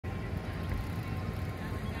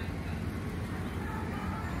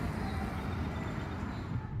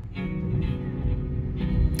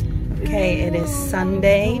It is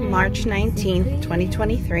Sunday, March 19th,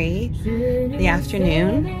 2023, the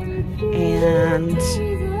afternoon, and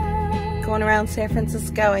going around San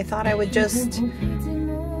Francisco. I thought I would just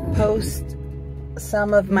post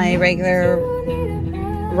some of my regular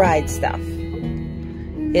ride stuff.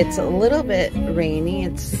 It's a little bit rainy.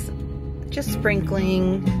 It's just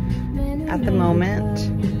sprinkling at the moment,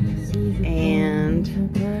 and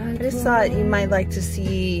I just thought you might like to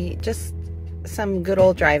see just some good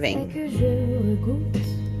old driving.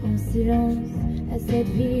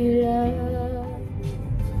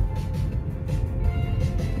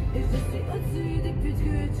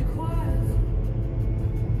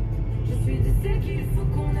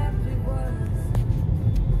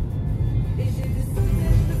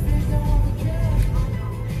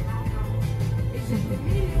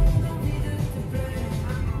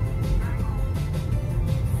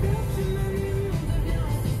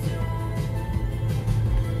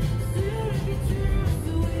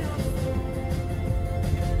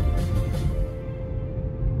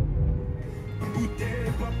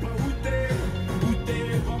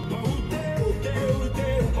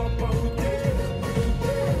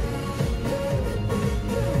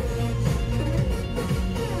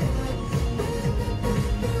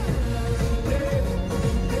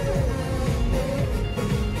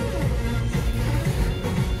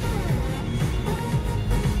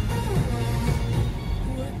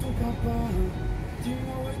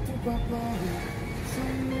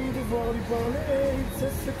 C'est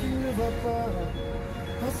ce qui ne va pas.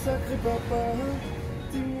 Un sacré papa,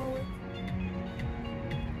 dis-moi.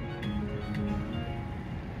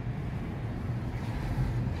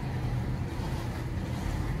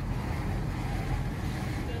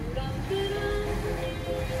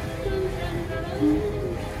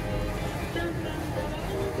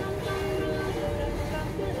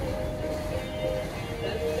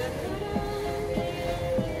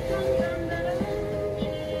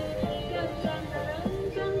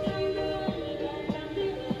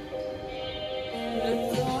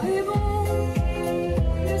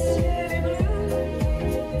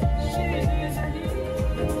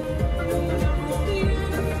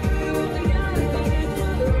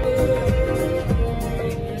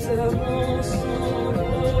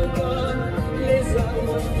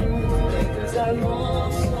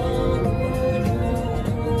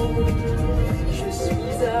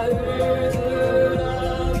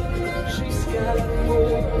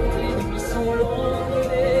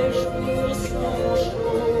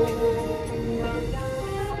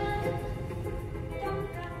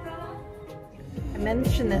 I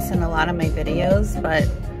mentioned this in a lot of my videos, but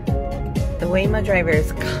the Waymo driver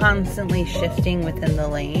is constantly shifting within the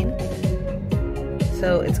lane.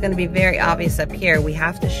 So it's going to be very obvious up here. We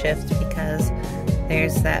have to shift because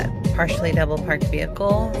there's that partially double parked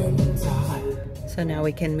vehicle. So now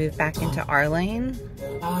we can move back into our lane.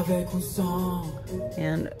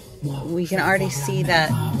 And we can already see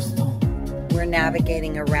that we're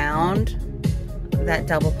navigating around that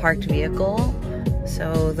double parked vehicle.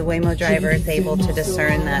 So the Waymo driver is able to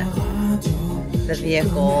discern that the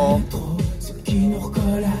vehicle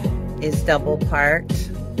is double parked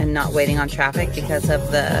and not waiting on traffic because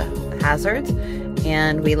of the hazards.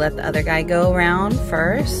 And we let the other guy go around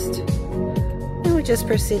first. And we're just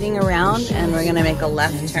proceeding around, and we're gonna make a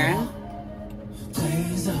left turn.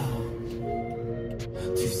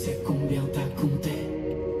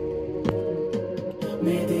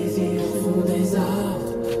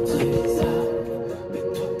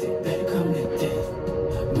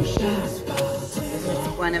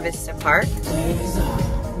 Buena Vista Park.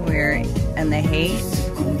 We're in the Haight,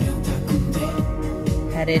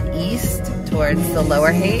 headed east towards the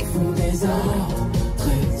lower Haight.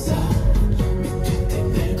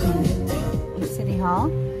 City Hall.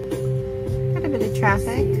 Got a bit of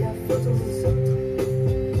traffic.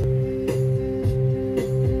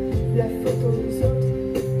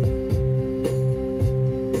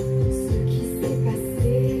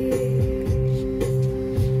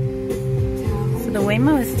 The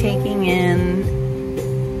Waymo is taking in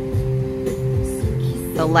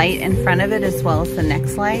the light in front of it as well as the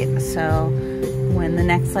next light. So when the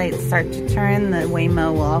next lights start to turn, the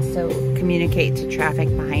Waymo will also communicate to traffic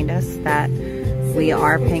behind us that we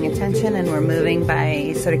are paying attention and we're moving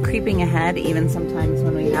by sort of creeping ahead. Even sometimes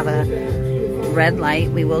when we have a red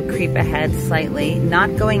light, we will creep ahead slightly,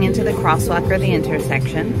 not going into the crosswalk or the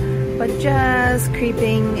intersection, but just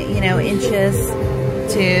creeping, you know, inches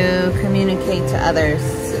to communicate to others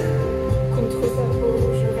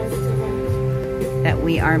that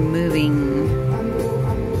we are moving.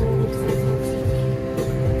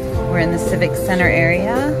 We're in the Civic Center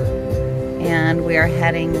area and we are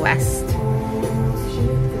heading west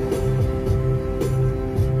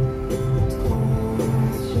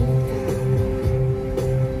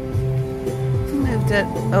moved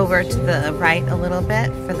it over to the right a little bit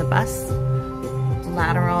for the bus.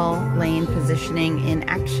 Lateral lane positioning in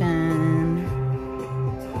action.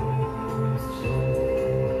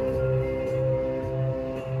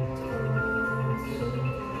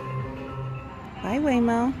 Bye,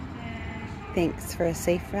 Waymo. Thanks for a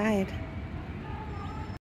safe ride.